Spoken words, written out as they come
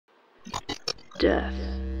Death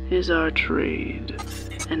is our trade,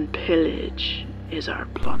 and pillage is our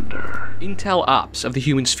plunder. Intel ops of the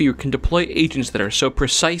human sphere can deploy agents that are so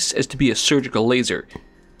precise as to be a surgical laser.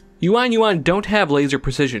 Yuan Yuan don't have laser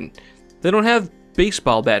precision. They don't have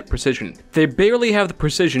baseball bat precision. They barely have the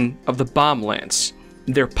precision of the bomb lance.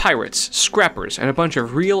 They're pirates, scrappers, and a bunch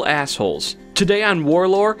of real assholes. Today on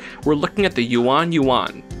WarLore, we're looking at the Yuan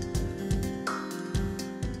Yuan.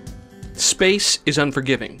 Space is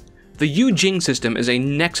unforgiving. The Yu-Jing system is a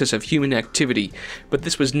nexus of human activity, but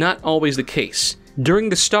this was not always the case. During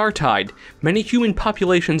the Star Tide, many human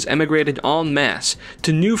populations emigrated en masse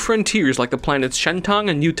to new frontiers like the planets Shentong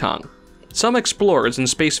and Yutong. Some explorers and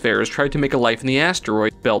spacefarers tried to make a life in the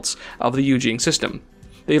asteroid belts of the Yu-Jing system.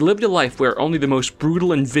 They lived a life where only the most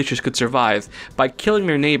brutal and vicious could survive, by killing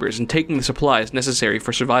their neighbors and taking the supplies necessary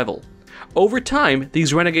for survival. Over time,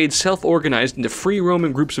 these renegades self-organized into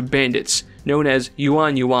free-roaming groups of bandits, known as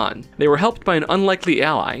Yuan Yuan. They were helped by an unlikely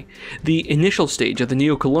ally. The initial stage of the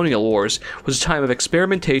Neo-Colonial Wars was a time of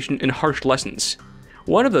experimentation and harsh lessons.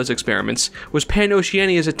 One of those experiments was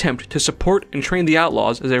PanOceania's attempt to support and train the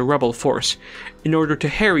outlaws as a rebel force, in order to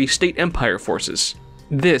harry state empire forces.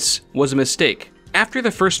 This was a mistake. After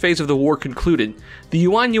the first phase of the war concluded, the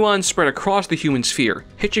Yuan Yuan spread across the human sphere,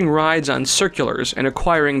 hitching rides on circulars and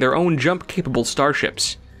acquiring their own jump-capable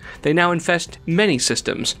starships. They now infest many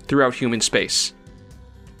systems throughout human space.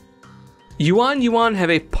 Yuan Yuan have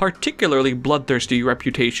a particularly bloodthirsty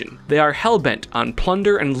reputation. They are hell-bent on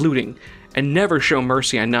plunder and looting, and never show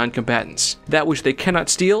mercy on non-combatants. That which they cannot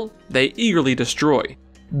steal, they eagerly destroy.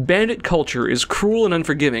 Bandit culture is cruel and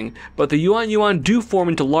unforgiving, but the Yuan Yuan do form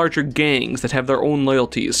into larger gangs that have their own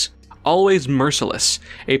loyalties. Always merciless,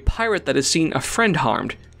 a pirate that has seen a friend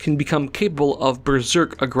harmed can become capable of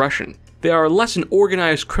berserk aggression. They are less an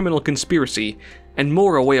organized criminal conspiracy, and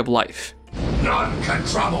more a way of life. None can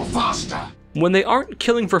travel faster! When they aren't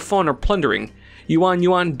killing for fun or plundering, Yuan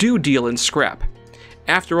Yuan do deal in scrap.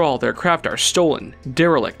 After all, their craft are stolen,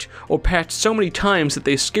 derelict, or patched so many times that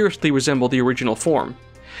they scarcely resemble the original form.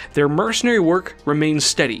 Their mercenary work remains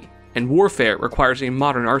steady, and warfare requires a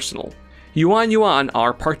modern arsenal. Yuan Yuan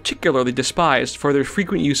are particularly despised for their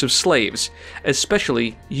frequent use of slaves,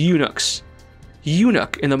 especially eunuchs.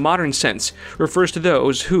 Eunuch, in the modern sense, refers to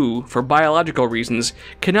those who, for biological reasons,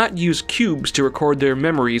 cannot use cubes to record their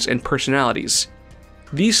memories and personalities.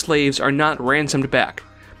 These slaves are not ransomed back,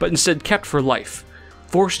 but instead kept for life,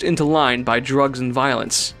 forced into line by drugs and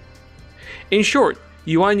violence. In short,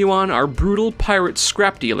 Yuan Yuan are brutal pirate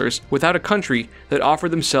scrap dealers without a country that offer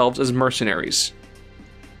themselves as mercenaries.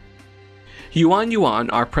 Yuan Yuan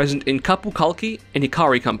are present in Kapu Kalki and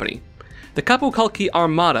Ikari Company. The Kapu Kalki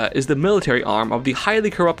Armada is the military arm of the highly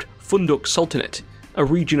corrupt Funduk Sultanate, a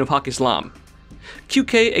region of Hak-Islam.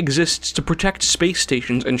 QK exists to protect space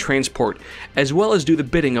stations and transport, as well as do the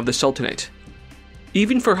bidding of the Sultanate.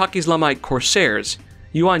 Even for Hak-Islamite corsairs,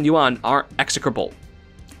 Yuan Yuan are execrable.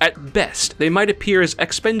 At best, they might appear as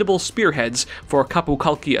expendable spearheads for a Kapu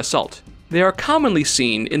Kalki assault. They are commonly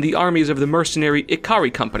seen in the armies of the mercenary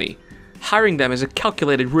Ikari Company, hiring them as a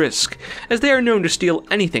calculated risk, as they are known to steal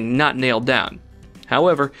anything not nailed down.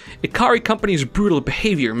 However, Ikari Company's brutal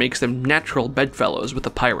behavior makes them natural bedfellows with the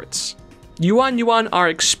pirates. Yuan Yuan are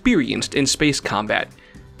experienced in space combat,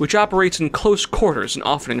 which operates in close quarters and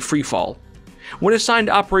often in freefall. When assigned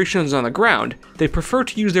operations on the ground, they prefer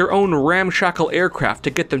to use their own ramshackle aircraft to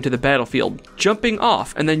get them to the battlefield, jumping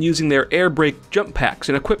off and then using their air brake jump packs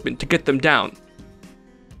and equipment to get them down.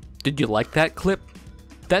 Did you like that clip?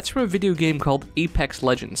 That's from a video game called Apex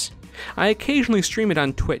Legends. I occasionally stream it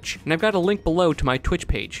on Twitch, and I've got a link below to my Twitch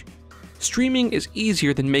page. Streaming is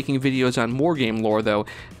easier than making videos on Wargame lore though,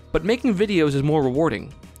 but making videos is more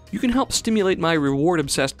rewarding. You can help stimulate my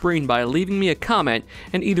reward-obsessed brain by leaving me a comment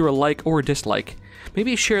and either a like or a dislike.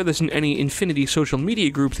 Maybe share this in any Infinity social media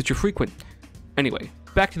groups that you frequent. Anyway,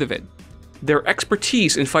 back to the vid. Their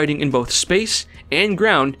expertise in fighting in both space and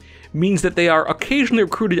ground means that they are occasionally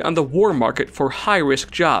recruited on the war market for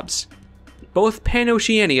high-risk jobs. Both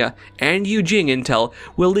PanOceania and Yu-Jing Intel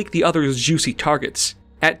will leak the other's juicy targets.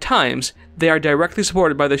 At times, they are directly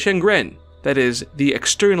supported by the Shengren, that is, the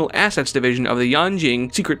External Assets Division of the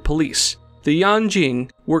Yanjing Secret Police. The Yanjing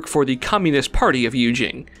work for the Communist Party of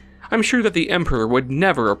Yu-Jing. I'm sure that the Emperor would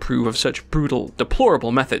never approve of such brutal,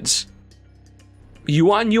 deplorable methods.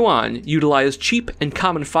 Yuan Yuan utilize cheap and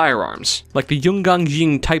common firearms, like the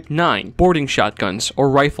Yonggangjing Type 9 boarding shotguns or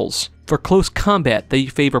rifles. For close combat, they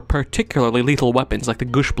favor particularly lethal weapons like the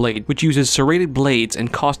Gush Blade, which uses serrated blades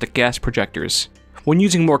and caustic gas projectors. When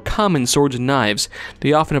using more common swords and knives,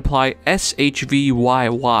 they often apply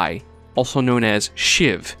SHVYY, also known as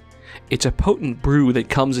Shiv, It's a potent brew that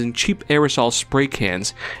comes in cheap aerosol spray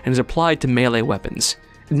cans and is applied to melee weapons.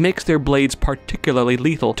 It makes their blades particularly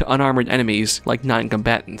lethal to unarmored enemies like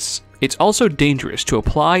non-combatants. It's also dangerous to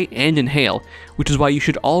apply and inhale, which is why you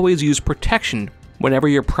should always use protection whenever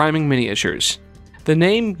you're priming miniatures. The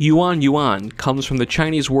name Yuan Yuan comes from the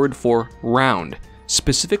Chinese word for round,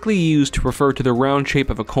 specifically used to refer to the round shape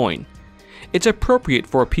of a coin. It's appropriate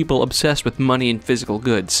for people obsessed with money and physical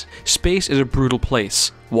goods. Space is a brutal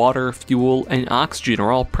place. Water, fuel, and oxygen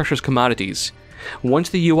are all precious commodities. Once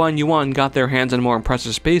the Yuan Yuan got their hands on more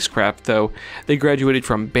impressive spacecraft, though, they graduated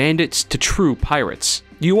from bandits to true pirates.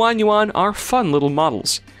 Yuan Yuan are fun little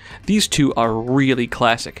models. These two are really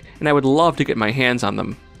classic, and I would love to get my hands on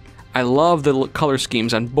them. I love the color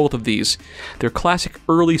schemes on both of these. They're classic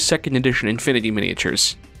early 2nd edition Infinity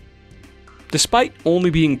miniatures. Despite only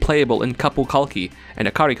being playable in Kapu Kalki and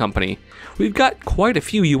Akari Company, we've got quite a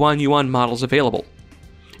few Yuan Yuan models available.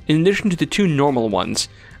 In addition to the 2 normal ones,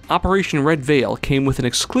 Operation Red Veil came with an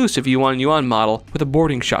exclusive Yuan Yuan model with a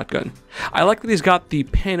boarding shotgun. I like that he's got the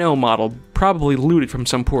PanO model, probably looted from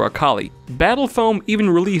some poor Akali. Battle Foam even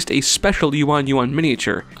released a special Yuan Yuan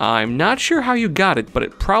miniature. I'm not sure how you got it, but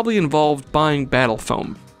it probably involved buying Battle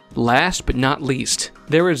Foam. Last but not least,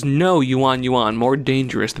 there is no Yuan Yuan more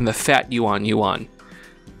dangerous than the fat Yuan Yuan.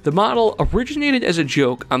 The model originated as a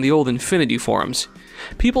joke on the old Infinity forums.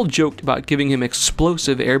 People joked about giving him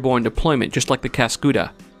explosive airborne deployment just like the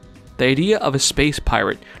Cascuda. The idea of a space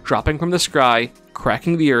pirate dropping from the sky,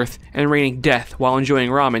 cracking the earth, and raining death while enjoying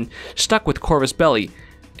ramen stuck with Corvus Beli,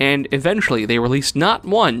 and eventually they released not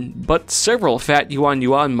one, but several fat Yuan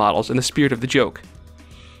Yuan models in the spirit of the joke.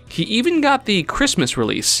 He even got the Christmas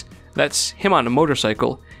release, that's him on a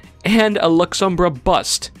motorcycle, and a Luxumbra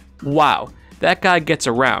bust. Wow, that guy gets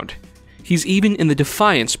around. He's even in the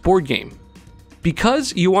Defiance board game.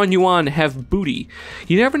 Because Yuan Yuan have booty,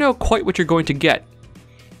 you never know quite what you're going to get.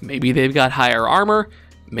 Maybe they've got higher armor,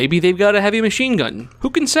 maybe they've got a heavy machine gun, who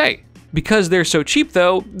can say? Because they're so cheap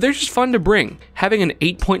though, they're just fun to bring. Having an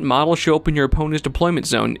 8-point model show up in your opponent's deployment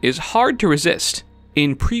zone is hard to resist.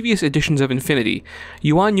 In previous editions of Infinity,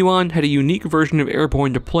 Yuan Yuan had a unique version of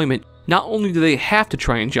airborne deployment. Not only do they have to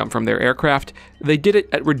try and jump from their aircraft, they did it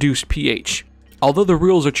at reduced pH. Although the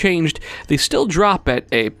rules are changed, they still drop at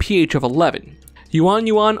a pH of 11. Yuan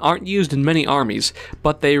Yuan aren't used in many armies,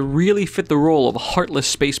 but they really fit the role of heartless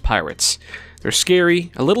space pirates. They're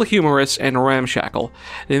scary, a little humorous, and ramshackle.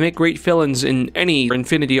 They make great fill-ins in any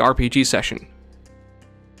Infinity RPG session.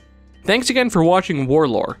 Thanks again for watching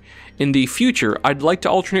WarLore. In the future, I'd like to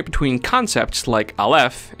alternate between concepts like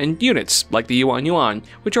Aleph and units like the Yuan Yuan,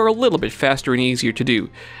 which are a little bit faster and easier to do.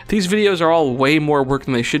 These videos are all way more work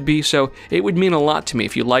than they should be, so it would mean a lot to me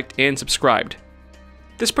if you liked and subscribed.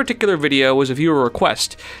 This particular video was a viewer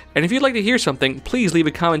request, and if you'd like to hear something, please leave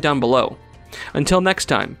a comment down below. Until next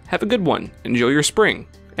time, have a good one, enjoy your spring,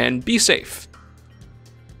 and be safe.